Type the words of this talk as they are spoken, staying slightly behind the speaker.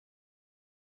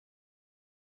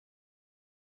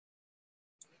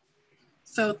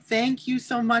So thank you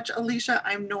so much, Alicia.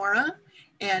 I'm Nora,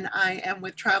 and I am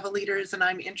with Travel Leaders, and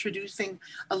I'm introducing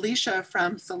Alicia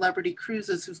from Celebrity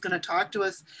Cruises, who's going to talk to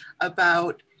us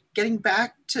about getting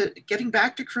back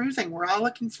to cruising. We're all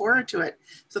looking forward to it.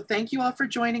 So thank you all for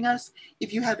joining us.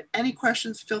 If you have any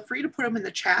questions, feel free to put them in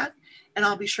the chat, and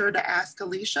I'll be sure to ask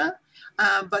Alicia.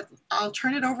 But I'll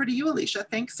turn it over to you, Alicia.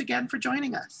 Thanks again for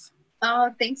joining us.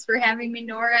 Oh, thanks for having me,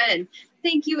 Nora. And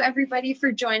thank you everybody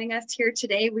for joining us here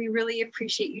today. We really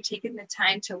appreciate you taking the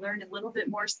time to learn a little bit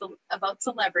more about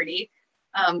Celebrity.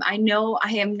 I know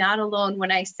I am not alone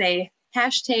when I say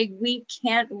hashtag we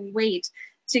can't wait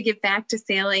to get back to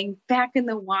sailing, back in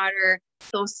the water.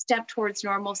 Those step towards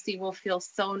normalcy will feel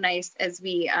so nice as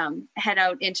we head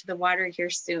out into the water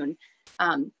here soon.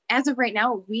 As of right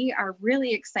now, we are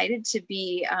really excited to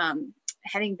be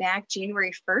heading back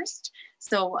January 1st.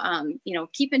 So,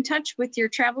 keep in touch with your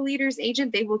Travel Leaders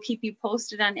agent. They will keep you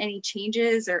posted on any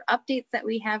changes or updates that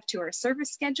we have to our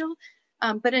service schedule.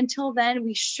 But until then,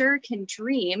 we sure can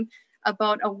dream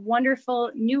about a wonderful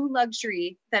new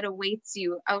luxury that awaits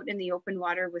you out in the open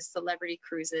water with Celebrity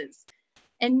Cruises.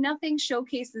 And nothing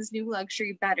showcases new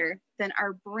luxury better than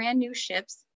our brand new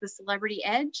ships, the Celebrity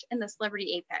Edge and the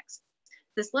Celebrity Apex.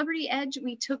 The Celebrity Edge,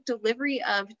 we took delivery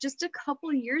of just a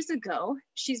couple years ago.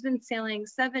 She's been sailing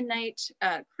 7-night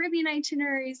Caribbean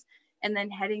itineraries and then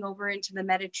heading over into the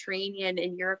Mediterranean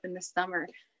and Europe in the summer.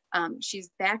 She's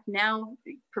back now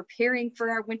preparing for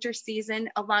our winter season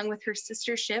along with her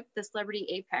sister ship, the Celebrity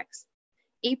Apex.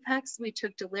 Apex, we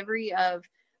took delivery of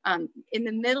in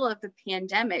the middle of the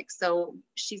pandemic. So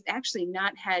she's actually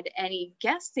not had any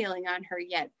guest sailing on her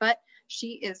yet, but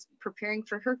she is preparing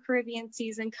for her Caribbean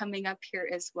season coming up here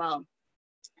as well.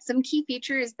 Some key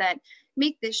features that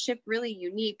make this ship really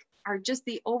unique are just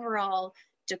the overall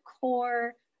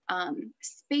decor,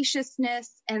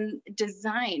 spaciousness, and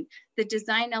design. The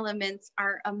design elements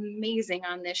are amazing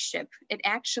on this ship.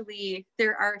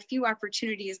 There are a few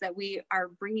opportunities that we are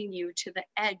bringing you to the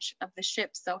edge of the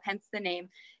ship, so hence the name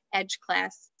Edge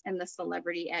Class and the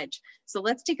Celebrity Edge. So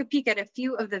let's take a peek at a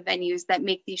few of the venues that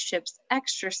make these ships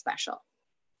extra special.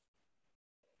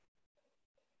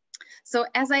 So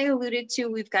as I alluded to,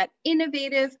 we've got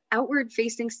innovative outward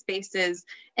facing spaces,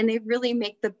 and they really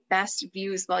make the best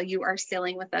views while you are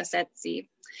sailing with us at sea.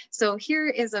 So here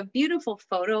is a beautiful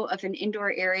photo of an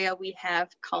indoor area we have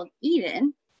called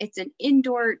Eden. It's an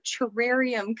indoor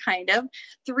terrarium kind of,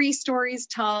 3 stories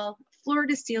tall, floor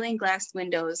to ceiling glass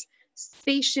windows,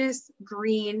 spacious,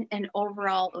 green, and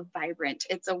overall vibrant.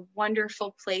 It's a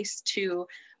wonderful place to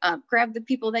grab the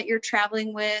people that you're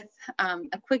traveling with,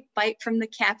 a quick bite from the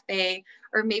cafe,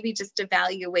 or maybe just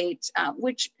evaluate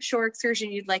which shore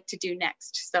excursion you'd like to do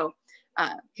next. So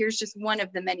here's just one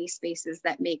of the many spaces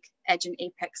that make Edge and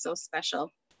Apex so special.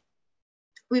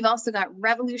 We've also got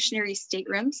revolutionary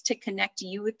staterooms to connect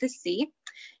you with the sea.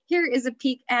 Here is a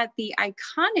peek at the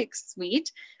iconic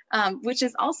suite, which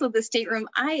is also the stateroom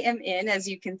I am in, as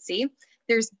you can see.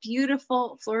 There's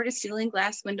beautiful floor to ceiling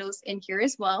glass windows in here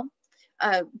as well.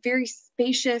 A very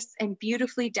spacious and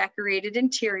beautifully decorated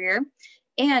interior.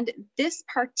 And this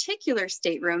particular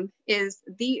stateroom is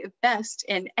the best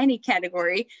in any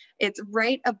category. It's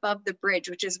right above the bridge,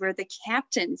 which is where the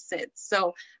captain sits.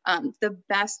 So the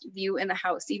best view in the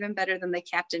house, even better than the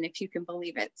captain, if you can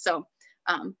believe it. So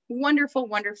wonderful,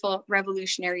 wonderful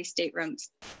revolutionary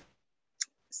staterooms.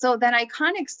 So that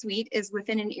iconic suite is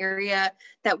within an area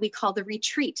that we call the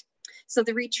retreat. So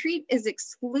the retreat is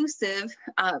exclusive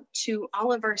to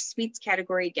all of our suites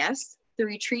category guests. The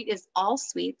retreat is all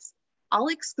suites, all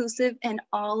exclusive, and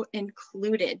all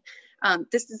included.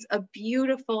 This is a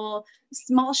beautiful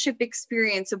small ship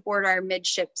experience aboard our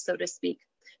midship, so to speak.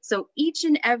 So each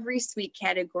and every suite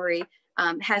category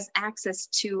has access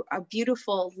to a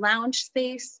beautiful lounge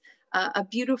space, a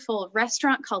beautiful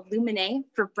restaurant called Luminé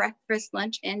for breakfast,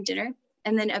 lunch, and dinner,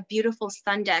 and then a beautiful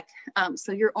sun deck,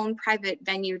 so your own private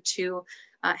venue to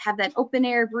have that open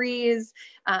air breeze,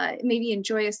 maybe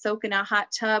enjoy a soak in a hot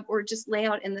tub, or just lay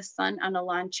out in the sun on a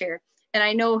lawn chair. And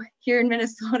I know here in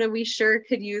Minnesota, we sure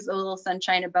could use a little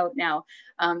sunshine about now.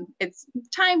 It's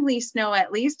timely snow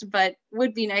at least, but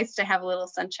would be nice to have a little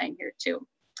sunshine here too.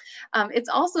 It's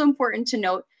also important to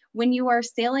note, when you are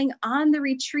sailing on the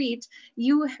retreat,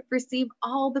 you receive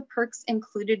all the perks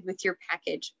included with your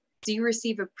package. So you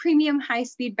receive a premium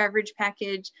high-speed beverage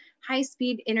package,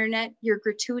 high-speed internet, your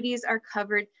gratuities are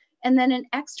covered, and then an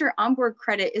extra onboard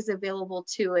credit is available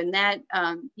too, and that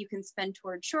you can spend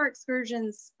toward shore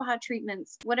excursions, spa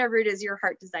treatments, whatever it is your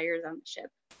heart desires on the ship.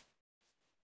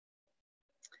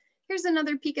 Here's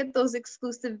another peek at those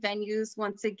exclusive venues.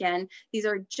 Once again, these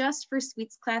are just for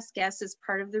suites class guests as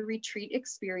part of the retreat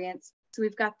experience. So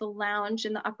we've got the lounge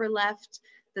in the upper left,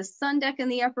 the sun deck in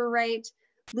the upper right,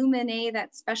 Lumine,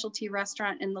 that specialty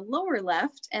restaurant in the lower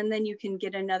left, and then you can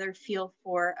get another feel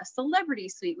for a celebrity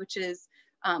suite, which is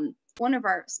one of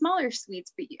our smaller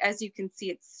suites, but as you can see,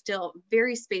 it's still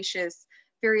very spacious,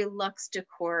 very luxe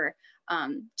decor,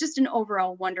 just an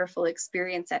overall wonderful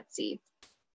experience at sea.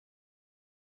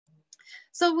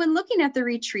 So when looking at the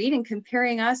retreat and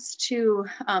comparing us to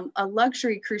a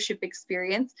luxury cruise ship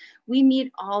experience, we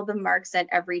meet all the marks at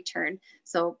every turn.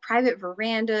 So private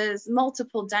verandas,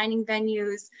 multiple dining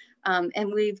venues,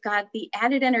 and we've got the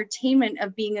added entertainment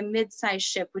of being a mid-sized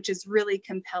ship, which is really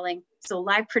compelling. So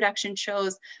live production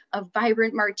shows, a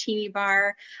vibrant martini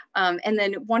bar, and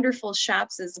then wonderful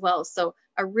shops as well. So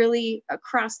a really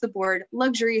across the board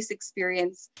luxurious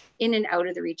experience in and out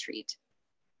of the retreat.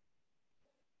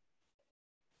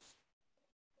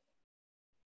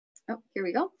 Oh, here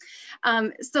we go.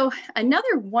 So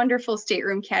another wonderful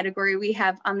stateroom category we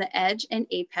have on the Edge and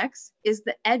Apex is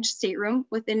the Edge stateroom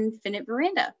with an infinite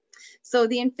veranda. So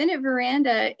the infinite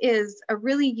veranda is a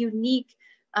really unique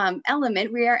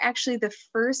element. We are actually the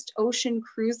first ocean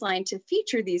cruise line to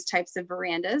feature these types of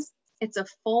verandas. It's a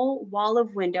full wall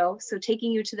of window, so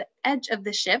taking you to the edge of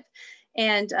the ship,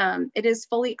 and it is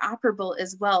fully operable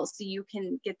as well. So you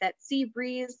can get that sea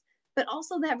breeze, but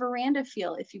also that veranda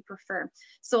feel if you prefer.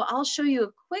 So I'll show you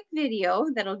a quick video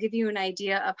that'll give you an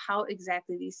idea of how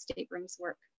exactly these staterooms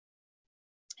work.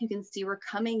 You can see we're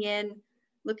coming in,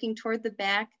 looking toward the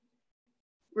back.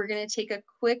 We're gonna take a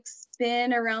quick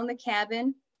spin around the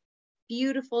cabin.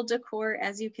 Beautiful decor,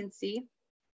 as you can see.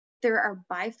 There are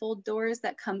bifold doors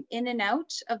that come in and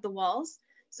out of the walls.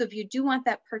 So if you do want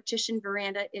that partition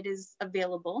veranda, it is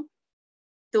available.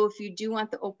 Though if you do want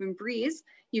the open breeze,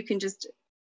 you can just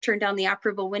turn down the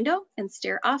operable window and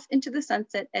stare off into the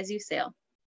sunset as you sail.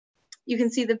 You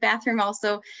can see the bathroom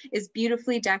also is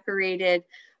beautifully decorated,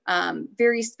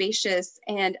 very spacious,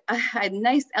 and a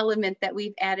nice element that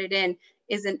we've added in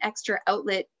is an extra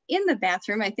outlet in the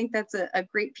bathroom. I think that's a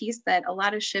great piece that a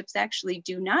lot of ships actually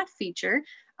do not feature.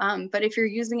 But if you're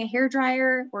using a hair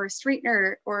dryer or a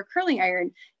straightener or a curling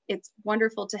iron, it's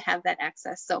wonderful to have that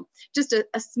access. So just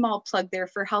a small plug there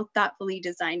for how thoughtfully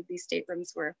designed these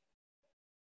staterooms were.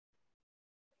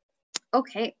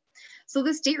 Okay, so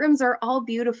the staterooms are all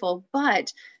beautiful,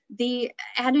 but the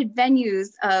added venues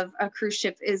of a cruise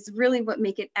ship is really what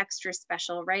make it extra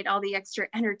special, right? All the extra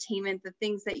entertainment, the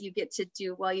things that you get to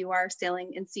do while you are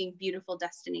sailing and seeing beautiful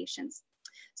destinations.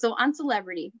 So on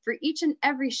Celebrity, for each and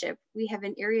every ship, we have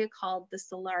an area called the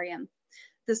solarium.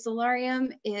 The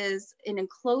solarium is an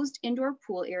enclosed indoor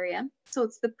pool area, so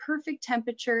it's the perfect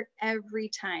temperature every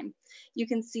time. You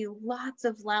can see lots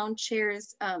of lounge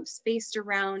chairs spaced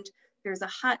around. There's a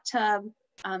hot tub,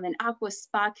 an aqua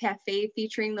spa cafe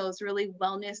featuring those really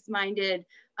wellness-minded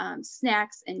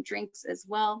snacks and drinks as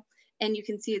well. And you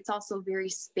can see it's also very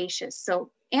spacious.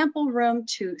 So ample room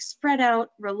to spread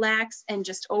out, relax, and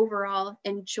just overall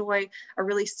enjoy a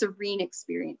really serene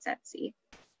experience at sea.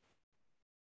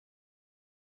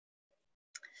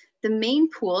 The main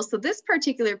pool, so this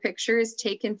particular picture is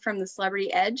taken from the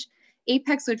Celebrity Edge.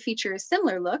 Apex would feature a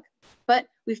similar look, but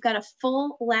we've got a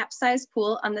full lap-size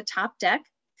pool on the top deck,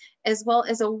 as well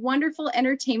as a wonderful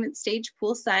entertainment stage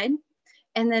poolside,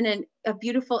 and then a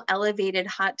beautiful elevated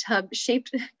hot tub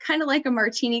shaped kind of like a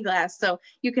martini glass. So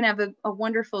you can have a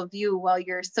wonderful view while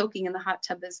you're soaking in the hot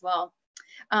tub as well.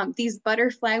 These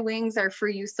butterfly wings are for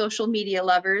you social media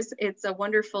lovers. It's a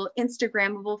wonderful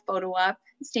Instagrammable photo op.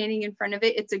 Standing in front of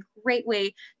it, it's a great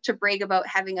way to brag about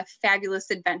having a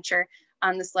fabulous adventure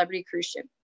on the Celebrity cruise ship.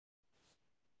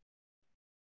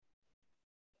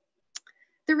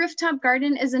 The rooftop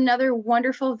garden is another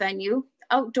wonderful venue,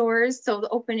 outdoors, so the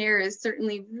open air is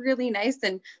certainly really nice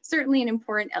and certainly an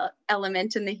important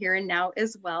element in the here and now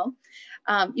as well.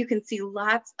 You can see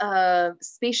lots of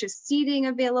spacious seating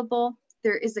available.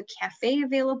 There is a cafe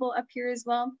available up here as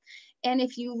well. And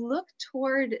if you look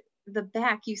toward the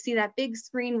back, you see that big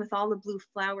screen with all the blue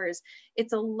flowers.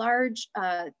 It's a large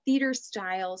theater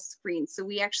style screen. So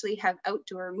we actually have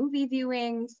outdoor movie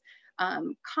viewings,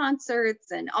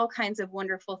 concerts, and all kinds of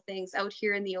wonderful things out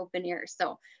here in the open air.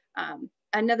 So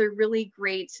another really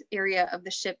great area of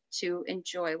the ship to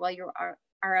enjoy while you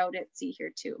are out at sea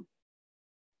here too.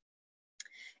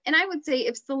 And I would say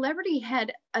if Celebrity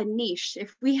had a niche,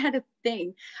 if we had a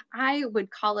thing, I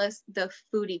would call us the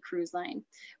foodie cruise line.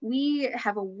 We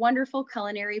have a wonderful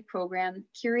culinary program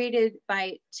curated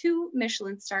by 2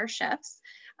 Michelin star chefs.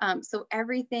 So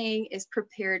everything is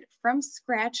prepared from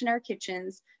scratch in our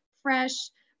kitchens, fresh,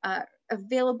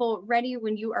 available ready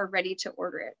when you are ready to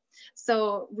order it.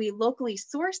 So we locally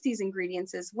source these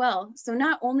ingredients as well. So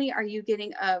not only are you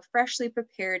getting a freshly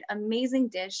prepared, amazing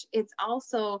dish, it's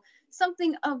also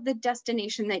something of the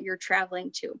destination that you're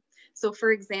traveling to. So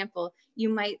for example, you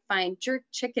might find jerk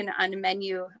chicken on a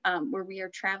menu where we are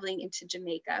traveling into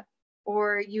Jamaica,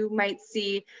 or you might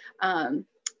see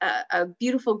a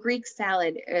beautiful Greek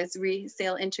salad as we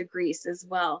sail into Greece as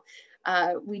well.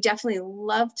 We definitely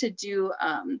love to do,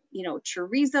 you know,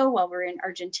 chorizo while we're in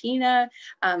Argentina,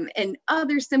 and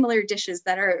other similar dishes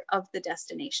that are of the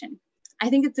destination. I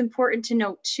think it's important to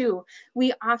note too,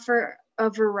 we offer a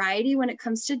variety when it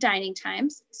comes to dining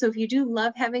times. So if you do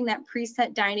love having that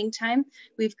preset dining time,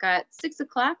 we've got 6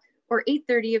 o'clock or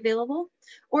 8:30 available.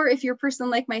 Or if you're a person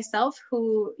like myself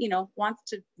who, you know, wants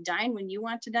to dine when you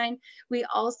want to dine, we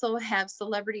also have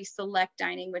celebrity select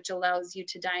dining, which allows you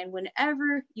to dine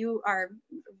whenever you are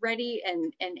ready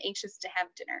and anxious to have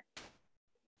dinner.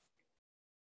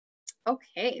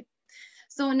 Okay.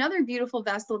 So another beautiful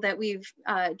vessel that we've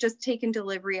just taken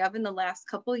delivery of in the last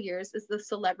couple of years is the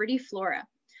Celebrity Flora.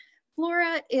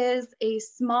 Flora is a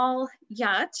small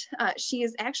yacht. She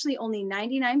is actually only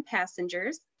 99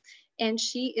 passengers, and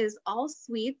she is all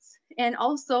suites and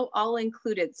also all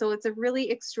included. So it's a really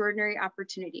extraordinary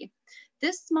opportunity.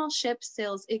 This small ship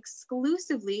sails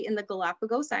exclusively in the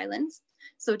Galapagos Islands.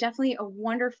 So definitely a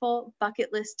wonderful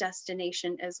bucket list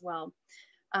destination as well.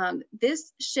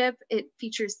 This ship, it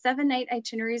features 7-night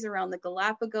itineraries around the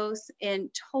Galapagos in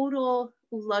total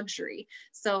luxury.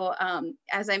 So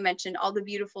as I mentioned, all the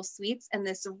beautiful suites, and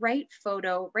this right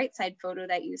side photo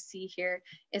that you see here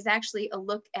is actually a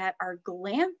look at our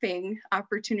glamping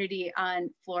opportunity on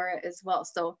Flora as well.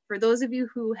 So for those of you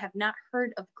who have not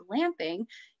heard of glamping,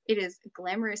 it is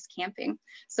glamorous camping.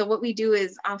 So what we do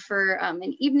is offer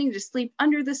an evening to sleep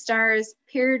under the stars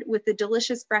paired with a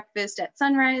delicious breakfast at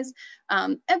sunrise,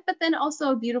 but then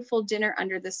also a beautiful dinner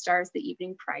under the stars the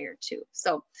evening prior to.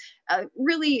 So a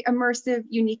really immersive,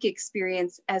 unique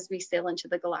experience as we sail into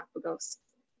the Galapagos.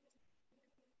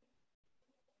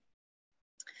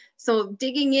 So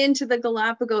digging into the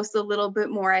Galapagos a little bit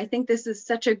more, I think this is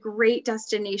such a great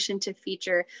destination to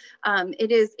feature.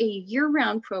 It is a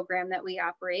year-round program that we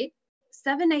operate.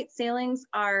 7-night sailings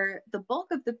are the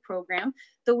bulk of the program,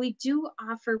 though we do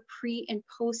offer pre and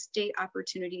post date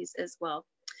opportunities as well.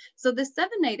 So the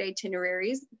 7-night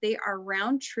itineraries, they are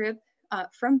round trip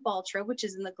from Baltra, which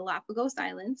is in the Galapagos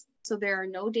Islands. So there are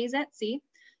no days at sea.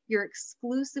 You're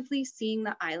exclusively seeing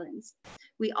the islands.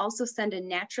 We also send a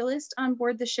naturalist on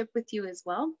board the ship with you as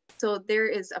well. So there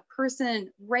is a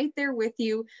person right there with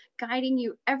you, guiding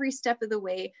you every step of the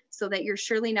way so that you're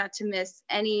surely not to miss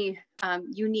any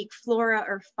unique flora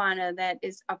or fauna that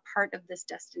is a part of this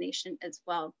destination as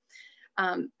well.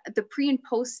 The pre and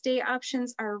post stay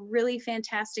options are really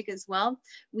fantastic as well.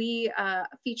 We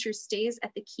feature stays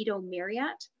at the Quito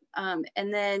Marriott.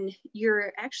 And then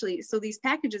you're actually, so these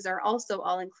packages are also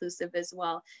all inclusive as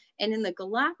well. And in the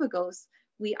Galapagos,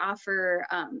 we offer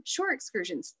shore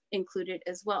excursions included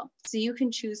as well. So you can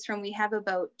choose from, we have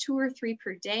about 2 or 3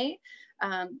 per day,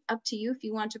 up to you if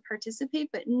you want to participate,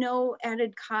 but no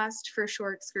added cost for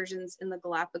shore excursions in the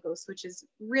Galapagos, which is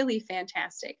really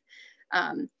fantastic.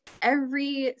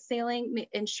 Every sailing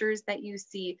ensures that you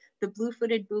see the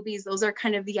blue-footed boobies. Those are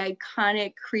kind of the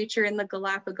iconic creature in the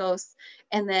Galapagos,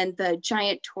 and then the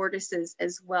giant tortoises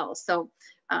as well. So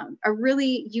a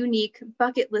really unique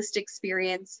bucket list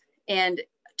experience and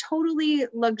totally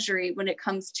luxury when it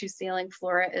comes to sailing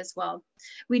Flora as well.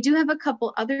 We do have a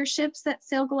couple other ships that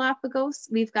sail Galapagos.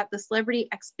 We've got the Celebrity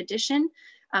Expedition,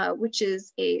 which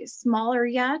is a smaller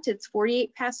yacht. It's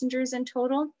 48 passengers in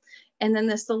total. And then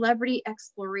the Celebrity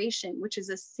Exploration, which is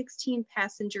a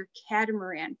 16-passenger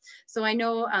catamaran. So I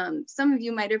know some of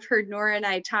you might have heard Nora and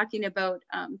I talking about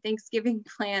Thanksgiving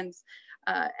plans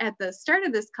at the start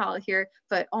of this call here,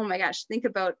 but oh my gosh, think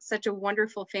about such a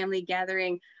wonderful family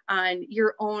gathering on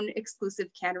your own exclusive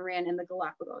catamaran in the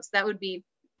Galapagos. That would be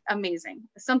amazing,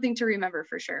 something to remember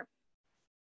for sure.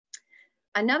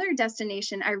 Another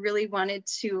destination I really wanted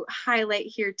to highlight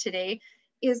here today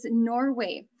is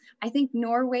Norway. I think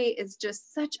Norway is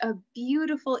just such a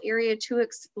beautiful area to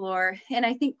explore. And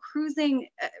I think cruising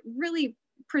really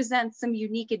presents some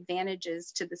unique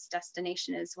advantages to this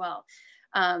destination as well.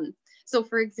 So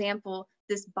for example,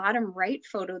 this bottom right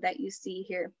photo that you see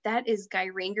here, that is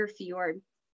Geiranger Fjord.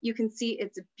 You can see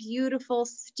it's beautiful,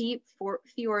 steep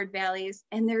fjord valleys,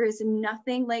 and there is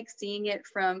nothing like seeing it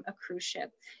from a cruise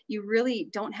ship. You really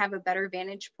don't have a better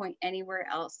vantage point anywhere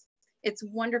else. It's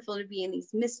wonderful to be in these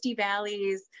misty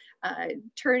valleys,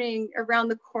 turning around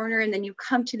the corner, and then you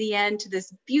come to the end to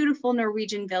this beautiful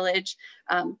Norwegian village,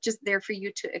 just there for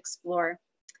you to explore.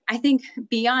 I think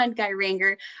beyond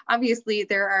Geiranger, obviously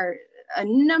there are a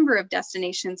number of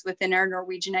destinations within our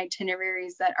Norwegian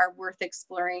itineraries that are worth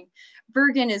exploring.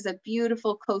 Bergen is a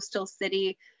beautiful coastal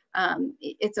city.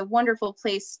 It's a wonderful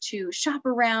place to shop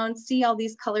around, see all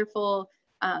these colorful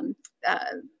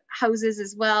houses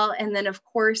as well. And then of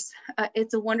course,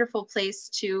 it's a wonderful place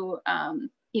to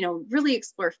really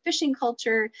explore fishing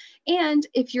culture. And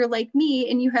if you're like me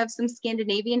and you have some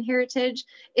Scandinavian heritage,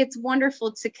 it's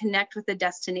wonderful to connect with a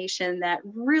destination that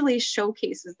really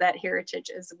showcases that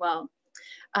heritage as well.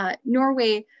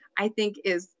 Norway, I think,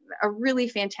 is a really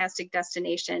fantastic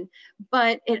destination,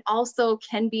 but it also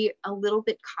can be a little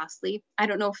bit costly. I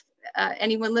don't know if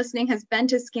anyone listening has been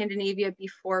to Scandinavia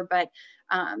before, but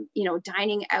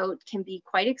dining out can be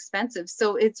quite expensive.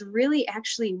 So it's really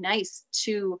actually nice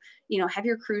to, have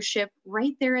your cruise ship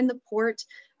right there in the port,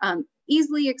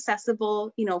 easily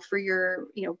accessible, for your,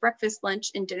 breakfast,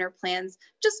 lunch, and dinner plans,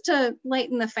 just to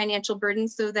lighten the financial burden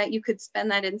so that you could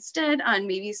spend that instead on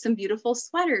maybe some beautiful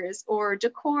sweaters or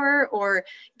decor or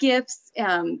gifts,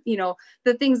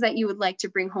 the things that you would like to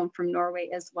bring home from Norway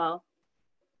as well.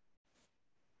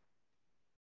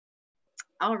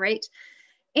 All right.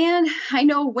 And I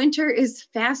know winter is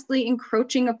fastly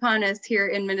encroaching upon us here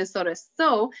in Minnesota.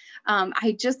 So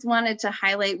I just wanted to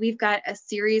highlight, we've got a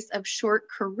series of short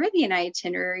Caribbean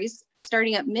itineraries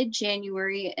starting up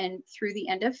mid-January and through the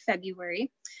end of February.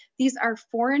 These are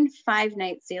 4- and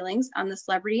 5-night sailings on the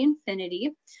Celebrity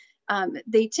Infinity.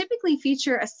 They typically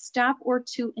feature a stop or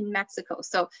two in Mexico.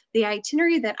 So the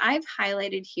itinerary that I've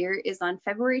highlighted here is on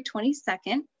February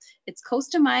 22nd. It's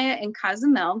Costa Maya and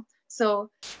Cozumel. So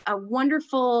a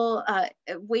wonderful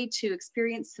way to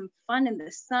experience some fun in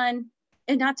the sun,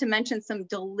 and not to mention some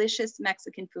delicious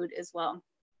Mexican food as well.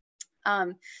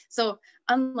 So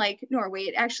unlike Norway,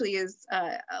 it actually is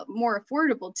more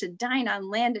affordable to dine on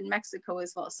land in Mexico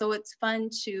as well. So it's fun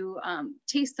to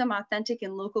taste some authentic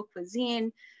and local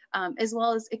cuisine, as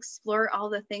well as explore all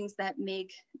the things that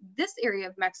make this area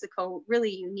of Mexico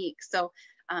really unique. So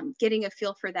getting a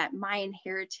feel for that Mayan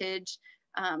heritage.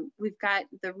 We've got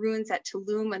the ruins at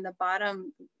Tulum on the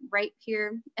bottom right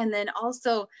here. And then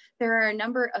also there are a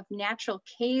number of natural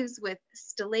caves with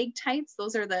stalactites.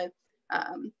 Those are the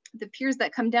piers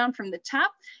that come down from the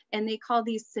top, and they call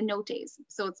these cenotes.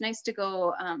 So it's nice to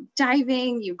go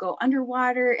diving, you go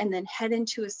underwater and then head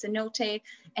into a cenote,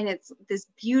 and it's this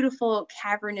beautiful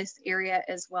cavernous area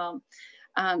as well.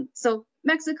 So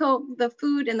Mexico, the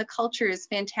food and the culture is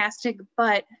fantastic,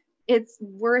 but it's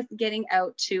worth getting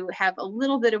out to have a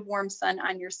little bit of warm sun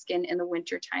on your skin in the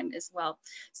winter time as well.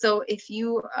 So if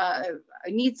you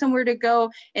need somewhere to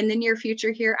go in the near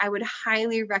future here, I would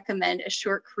highly recommend a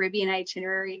short Caribbean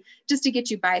itinerary just to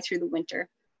get you by through the winter.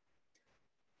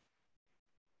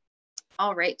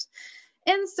 All right.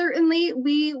 And certainly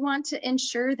we want to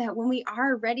ensure that when we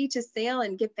are ready to sail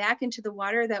and get back into the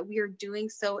water, that we are doing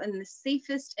so in the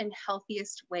safest and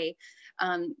healthiest way.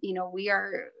 We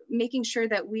are making sure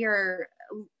that we are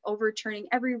overturning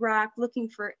every rock, looking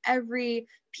for every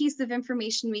piece of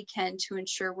information we can to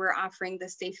ensure we're offering the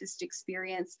safest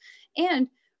experience and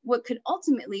what could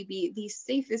ultimately be the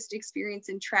safest experience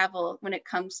in travel when it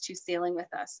comes to sailing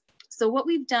with us. So what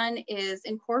we've done is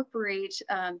incorporate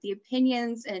the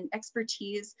opinions and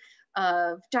expertise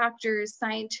of doctors,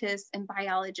 scientists, and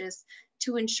biologists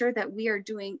to ensure that we are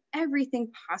doing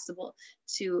everything possible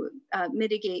to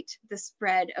mitigate the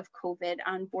spread of COVID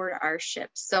on board our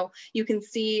ships. So you can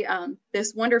see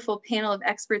this wonderful panel of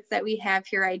experts that we have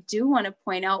here. I do want to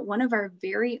point out one of our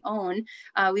very own.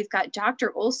 We've got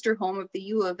Dr. Osterholm of the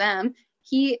U of M.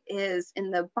 He is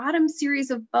in the bottom series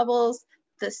of bubbles,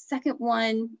 the second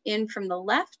one in from the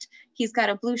left. He's got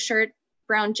a blue shirt,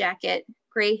 brown jacket,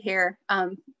 gray hair,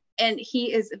 and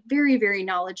he is very, very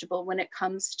knowledgeable when it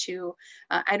comes to,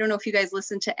 I don't know if you guys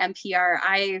listen to NPR.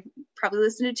 I probably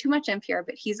listen to too much NPR,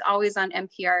 but he's always on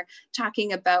NPR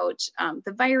talking about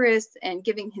the virus and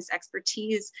giving his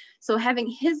expertise. So having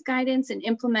his guidance and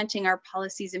implementing our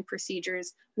policies and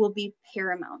procedures will be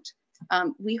paramount.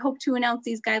 We hope to announce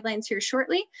these guidelines here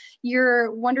shortly.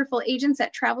 Your wonderful agents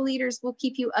at Travel Leaders will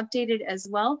keep you updated as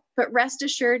well, but rest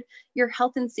assured your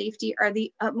health and safety are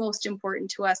the utmost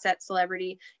important to us at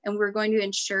Celebrity, and we're going to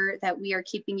ensure that we are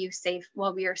keeping you safe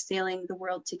while we are sailing the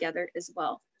world together as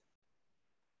well.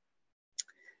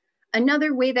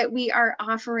 Another way that we are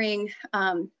offering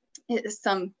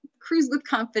some cruise with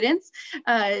confidence.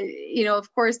 You know,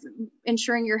 of course,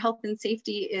 ensuring your health and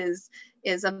safety is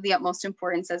of the utmost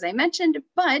importance, as I mentioned,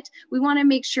 but we want to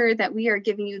make sure that we are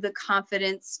giving you the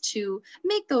confidence to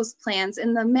make those plans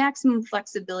and the maximum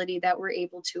flexibility that we're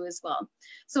able to as well.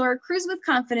 So our Cruise with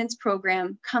Confidence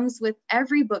program comes with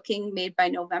every booking made by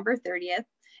November 30th.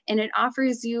 And it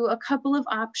offers you a couple of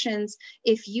options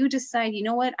if you decide, you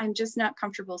know what, I'm just not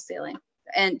comfortable sailing.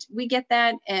 And we get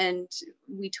that, and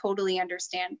we totally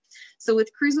understand. So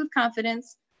with Cruise with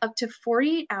Confidence, up to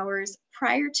 48 hours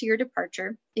prior to your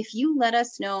departure, if you let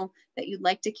us know that you'd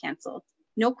like to cancel,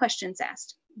 no questions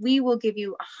asked, we will give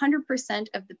you 100%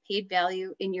 of the paid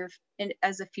value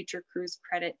as a future cruise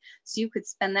credit. So you could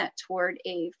spend that toward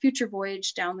a future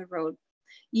voyage down the road.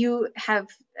 You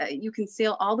can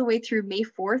sail all the way through May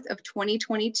 4th of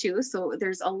 2022. So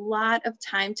there's a lot of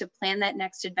time to plan that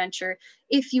next adventure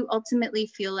if you ultimately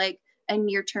feel like a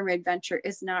near-term adventure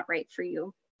is not right for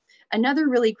you. Another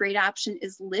really great option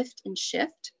is lift and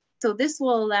shift. So this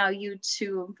will allow you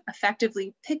to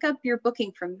effectively pick up your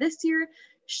booking from this year,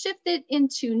 shift it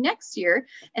into next year,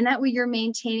 and that way you're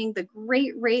maintaining the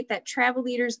great rate that Travel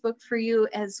Leaders book for you,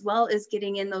 as well as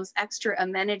getting in those extra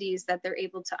amenities that they're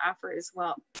able to offer as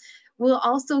well. We'll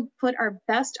also put our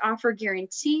best offer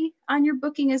guarantee on your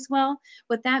booking as well.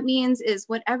 What that means is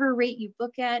whatever rate you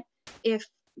book at, if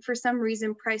for some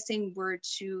reason pricing were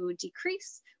to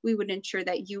decrease, we would ensure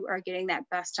that you are getting that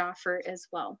best offer as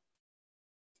well.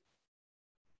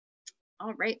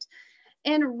 All right.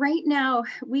 And right now,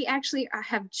 we actually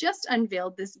have just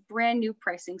unveiled this brand new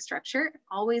pricing structure,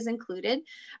 always included.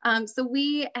 So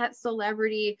we at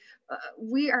Celebrity,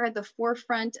 we are at the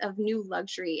forefront of new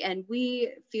luxury, and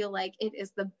we feel like it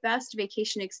is the best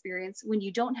vacation experience when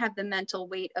you don't have the mental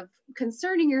weight of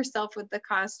concerning yourself with the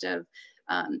cost of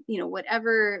you know,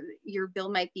 whatever your bill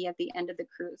might be at the end of the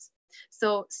cruise.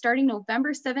 So starting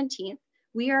November 17th,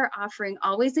 we are offering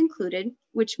always included,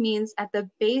 which means at the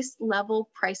base level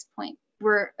price point,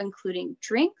 we're including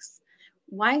drinks,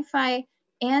 Wi-Fi,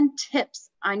 and tips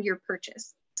on your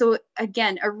purchase. So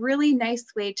again, a really nice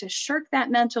way to shirk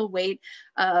that mental weight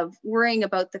of worrying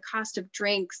about the cost of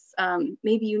drinks.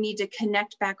 Maybe you need to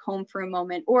connect back home for a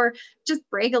moment, or just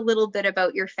brag a little bit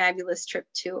about your fabulous trip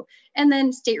too. And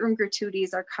then stateroom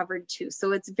gratuities are covered too.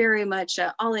 So it's very much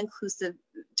an all-inclusive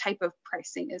type of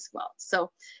pricing as well.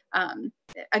 So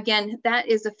again, that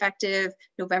is effective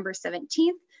November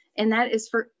 17th. And that is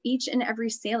for each and every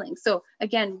sailing. So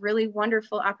again, really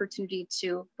wonderful opportunity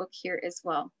to book here as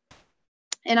well.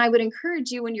 And I would encourage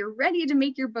you, when you're ready to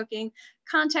make your booking,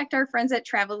 contact our friends at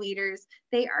Travel Leaders.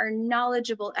 They are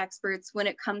knowledgeable experts when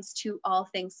it comes to all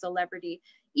things Celebrity.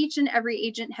 Each and every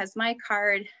agent has my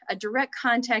card, a direct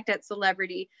contact at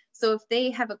Celebrity. So if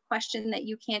they have a question that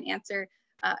you can't answer,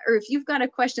 or if you've got a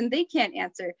question they can't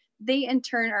answer, they in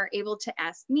turn are able to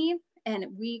ask me, and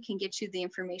we can get you the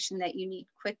information that you need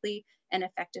quickly and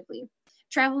effectively.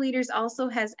 Travel Leaders also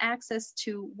has access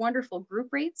to wonderful group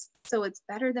rates, so it's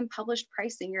better than published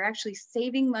pricing. You're actually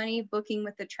saving money booking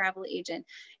with a travel agent.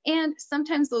 And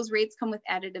sometimes those rates come with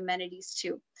added amenities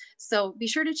too. So be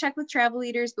sure to check with Travel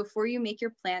Leaders before you make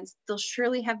your plans. They'll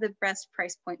surely have the best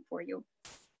price point for you.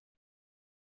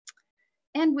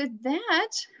 And with that,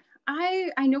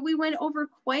 I know we went over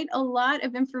quite a lot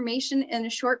of information in a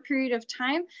short period of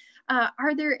time.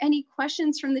 Are there any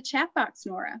questions from the chat box,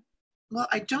 Nora? Well,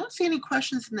 I don't see any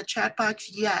questions in the chat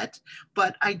box yet,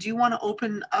 but I do want to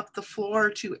open up the floor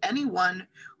to anyone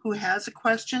who has a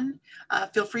question.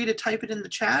 Feel free to type it in the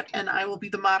chat and I will be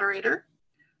the moderator.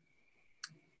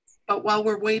 But while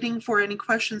we're waiting for any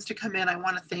questions to come in, I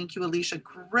want to thank you, Alicia.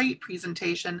 Great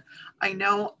presentation. I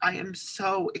know I am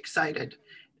so excited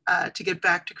to get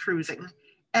back to cruising.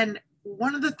 And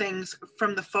one of the things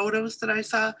from the photos that I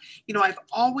saw, you know, I've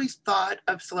always thought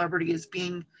of Celebrity as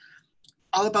being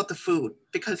all about the food,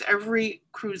 because every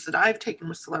cruise that I've taken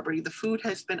with Celebrity, the food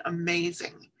has been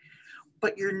amazing.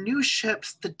 But your new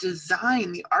ships, the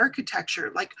design, the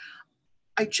architecture, like,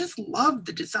 I just love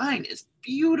the design. It's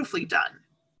beautifully done.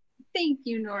 Thank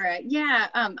you, Nora. Yeah,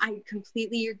 I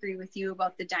completely agree with you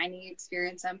about the dining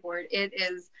experience on board. It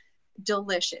is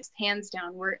delicious, hands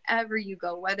down, wherever you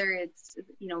go, whether it's,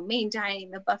 you know, main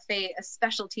dining, the buffet, a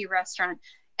specialty restaurant,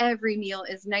 every meal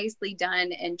is nicely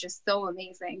done and just so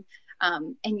amazing.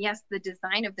 And yes, the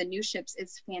design of the new ships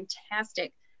is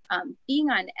fantastic.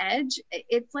 Being on edge,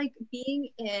 it's like being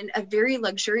in a very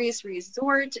luxurious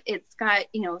resort. It's got,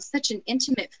 you know, such an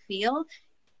intimate feel,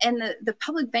 and the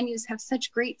public venues have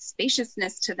such great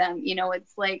spaciousness to them. You know,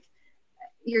 it's like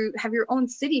you have your own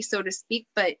city, so to speak,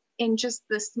 but in just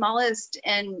the smallest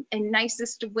and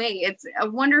nicest way. It's a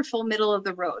wonderful middle of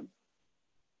the road.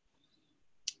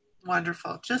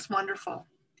 Wonderful, just wonderful.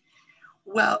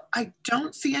 Well, I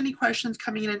don't see any questions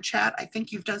coming in chat. I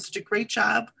think you've done such a great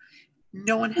job.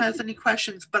 No one has any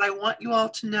questions, but I want you all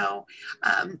to know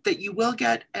that you will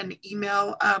get an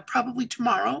email probably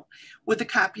tomorrow with a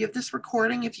copy of this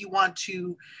recording if you want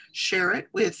to share it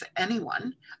with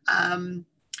anyone.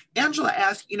 Angela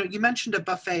asked, you mentioned a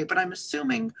buffet, but I'm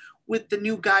assuming with the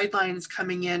new guidelines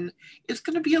coming in, it's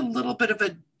going to be a little bit of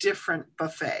a different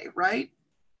buffet, right?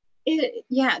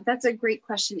 Yeah, that's a great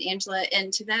question, Angela.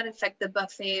 And to that effect, the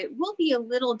buffet will be a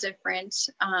little different.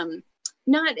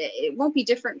 It won't be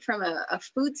different from a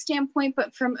food standpoint,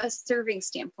 but from a serving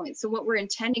standpoint. So what we're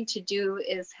intending to do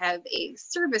is have a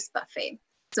service buffet.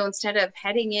 So instead of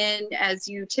heading in as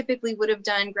you typically would have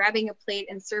done, grabbing a plate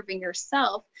and serving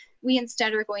yourself, we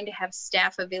instead are going to have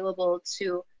staff available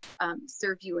to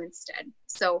serve you instead.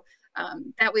 So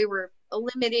that way we're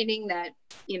eliminating that,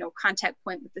 contact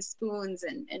point with the spoons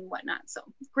and whatnot. So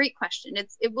great question.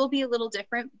 It will be a little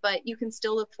different, but you can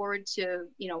still look forward to,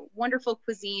 wonderful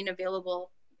cuisine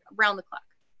available around the clock.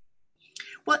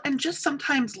 Well, and just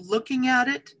sometimes looking at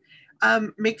it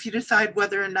makes you decide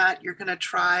whether or not you're going to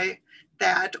try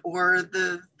that or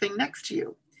the thing next to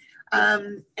you.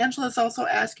 Angela's also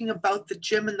asking about the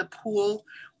gym and the pool.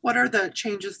 What are the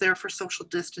changes there for social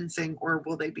distancing, or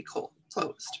will they be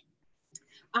closed?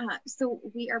 So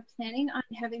we are planning on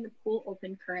having the pool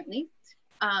open currently.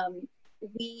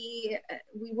 We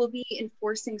will be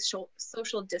enforcing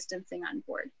social distancing on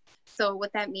board. So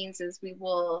what that means is we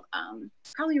will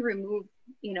probably remove,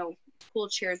 pool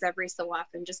chairs every so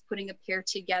often, just putting a pair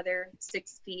together,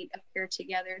 6 feet, a pair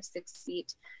together, 6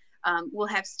 feet. We'll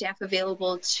have staff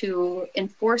available to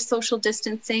enforce social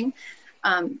distancing.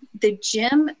 The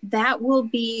gym, that will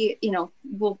be,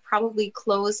 we'll probably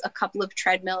close a couple of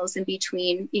treadmills in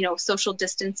between. Social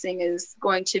distancing is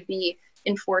going to be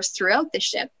enforced throughout the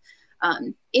ship.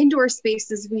 Indoor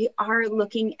spaces, we are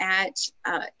looking at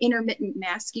intermittent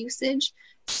mask usage.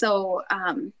 So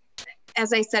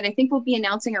as I said, I think we'll be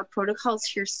announcing our protocols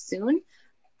here soon.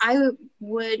 I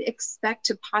would expect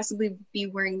to possibly be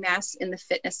wearing masks in the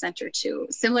fitness center too,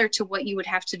 similar to what you would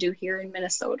have to do here in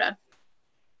Minnesota.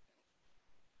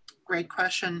 Great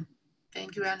question.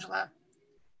 Thank you, Angela.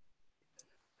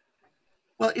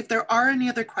 Well, if there are any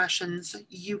other questions,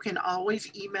 you can always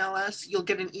email us. You'll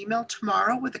get an email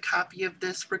tomorrow with a copy of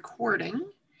this recording.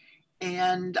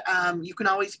 And you can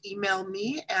always email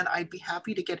me and I'd be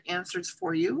happy to get answers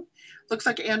for you. Looks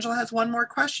like Angela has one more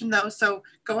question though, so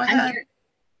go ahead.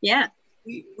 Yeah.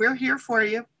 We're here for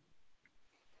you.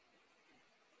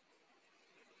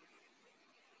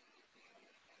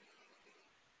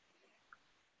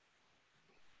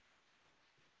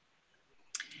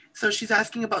 So she's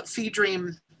asking about Sea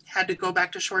Dream had to go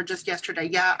back to shore just yesterday.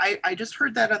 Yeah, I just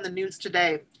heard that on the news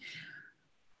today.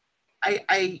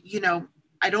 I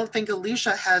don't think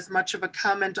Alicia has much of a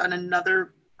comment on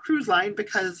another cruise line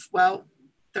because, well,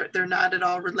 they're not at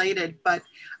all related, but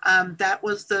that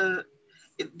was the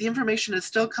information is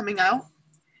still coming out.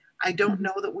 I don't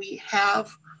know that we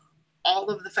have all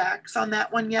of the facts on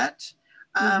that one yet.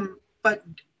 But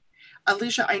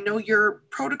Alicia, I know your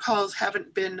protocols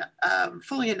haven't been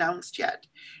fully announced yet.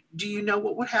 Do you know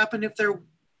what would happen if there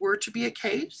were to be a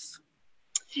case?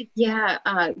 Yeah,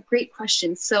 great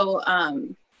question. So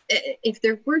if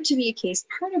there were to be a case,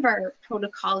 part of our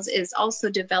protocols is also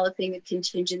developing a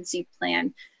contingency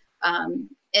plan.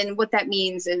 And what that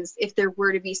means is if there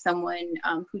were to be someone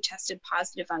who tested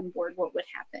positive on board, what would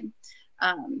happen?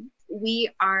 We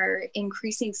are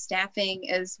increasing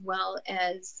staffing as well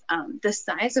as the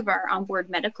size of our onboard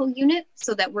medical unit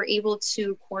so that we're able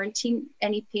to quarantine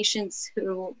any patients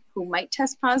who might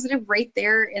test positive right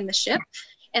there in the ship.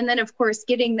 And then, of course,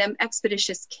 getting them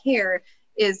expeditious care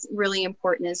is really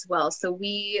important as well. So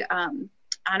we, on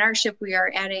our ship, we are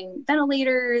adding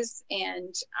ventilators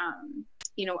and,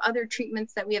 other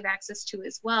treatments that we have access to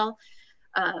as well.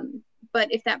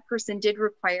 But if that person did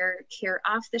require care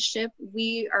off the ship,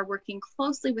 we are working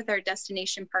closely with our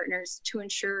destination partners to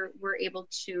ensure we're able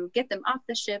to get them off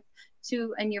the ship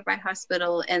to a nearby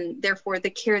hospital and therefore the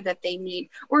care that they need,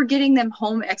 or getting them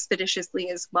home expeditiously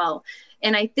as well.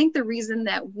 And I think the reason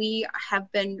that we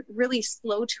have been really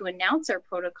slow to announce our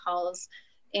protocols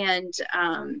and,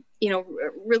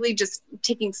 really just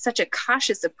taking such a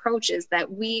cautious approach is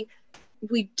that we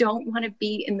don't want to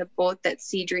be in the boat that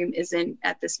Sea Dream is in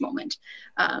at this moment.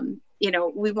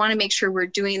 We want to make sure we're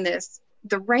doing this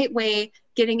the right way,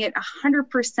 getting it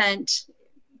 100%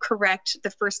 correct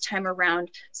the first time around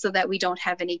so that we don't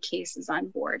have any cases on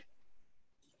board.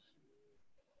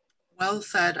 Well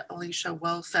said, Alicia,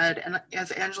 well said. And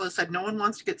as Angela said, no one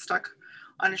wants to get stuck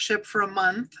on a ship for a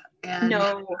month. And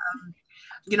no.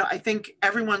 you know, I think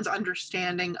everyone's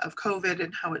understanding of COVID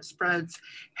and how it spreads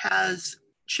has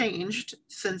changed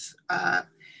since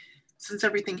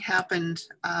everything happened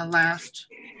last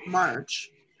March.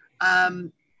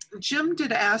 Jim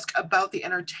did ask about the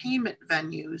entertainment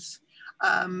venues.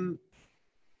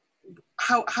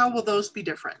 How will those be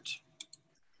different?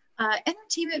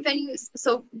 Entertainment venues,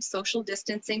 so social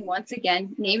distancing, once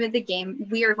again, name of the game.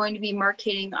 We are going to be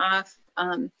marketing off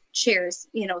chairs,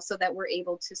 you know, so that we're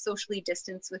able to socially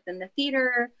distance within the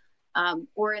theater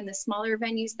or in the smaller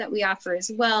venues that we offer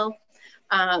as well.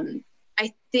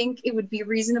 I think it would be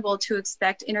reasonable to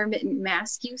expect intermittent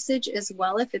mask usage as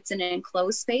well if it's an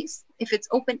enclosed space. If it's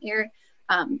open air,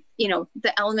 you know,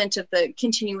 the element of the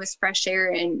continuous fresh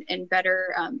air and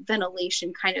better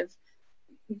ventilation kind of,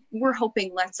 we're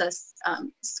hoping lets us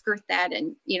skirt that,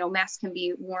 and, you know, masks can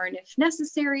be worn if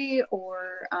necessary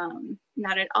or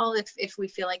not at all if we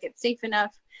feel like it's safe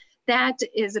enough. That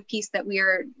is a piece that we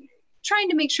are trying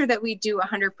to make sure that we do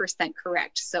 100%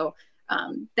 correct. So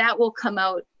that will come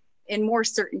out in more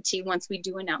certainty once we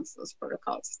do announce those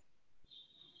protocols.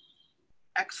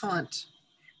 Excellent.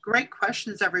 Great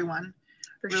questions, everyone.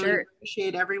 For really sure.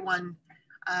 Appreciate everyone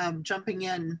jumping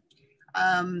in.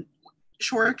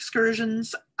 Shore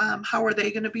excursions, how are they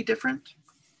going to be different?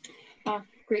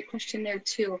 Great question there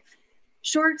too.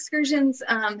 Shore excursions,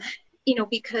 you know,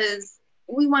 because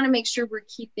we want to make sure we're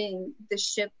keeping the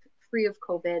ship free of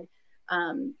COVID.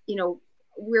 You know,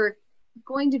 we're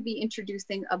going to be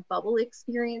introducing a bubble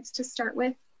experience to start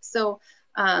with. So,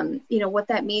 you know, what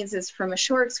that means is from a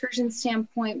shore excursion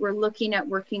standpoint, we're looking at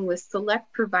working with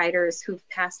select providers who've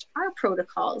passed our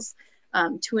protocols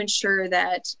to ensure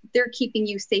that they're keeping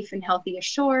you safe and healthy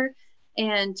ashore.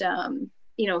 And,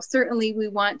 you know, certainly we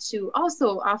want to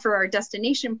also offer our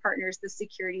destination partners the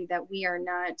security that we are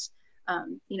not,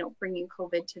 you know, bringing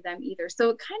COVID to them either. So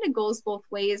it kind of goes both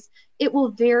ways. It will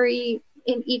vary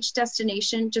in each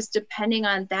destination, just depending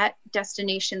on that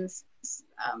destination's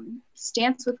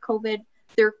stance with COVID,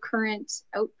 their current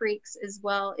outbreaks as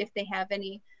well, if they have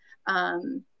any.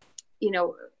 You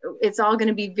know, it's all going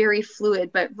to be very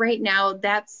fluid, but right now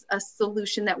that's a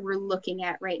solution that we're looking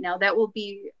at right now. That will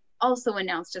be also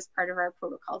announced as part of our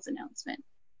protocols announcement.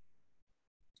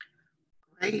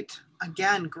 Great.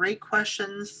 Again, great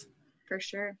questions. For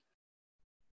sure.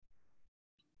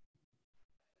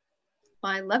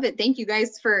 Well, I love it. Thank you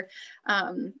guys for,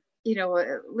 you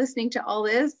know, listening to all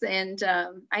this. And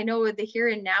I know with the here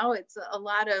and now, it's a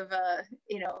lot of,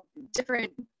 you know,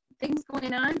 different things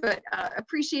going on, but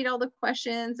appreciate all the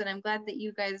questions, and I'm glad that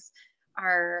you guys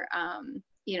are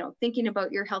you know, thinking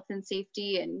about your health and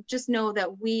safety, and just know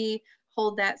that we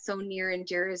hold that so near and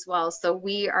dear as well. So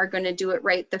we are going to do it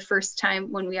right the first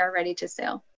time when we are ready to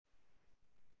sail.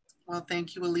 Well,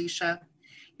 thank you, Alicia.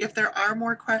 If there are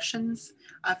more questions,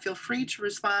 feel free to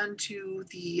respond to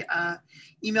the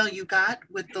email you got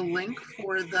with the link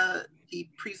for the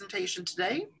presentation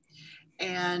today,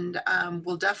 and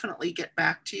we'll definitely get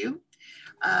back to you.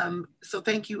 So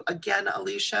thank you again,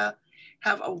 Alicia.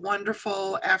 Have a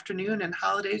wonderful afternoon and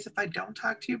holidays if I don't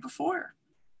talk to you before.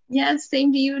 Yes,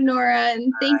 same to you, Nora.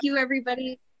 And thank you,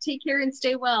 everybody. Take care and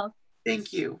stay well.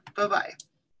 Thank you. Bye-bye.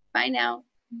 Bye now.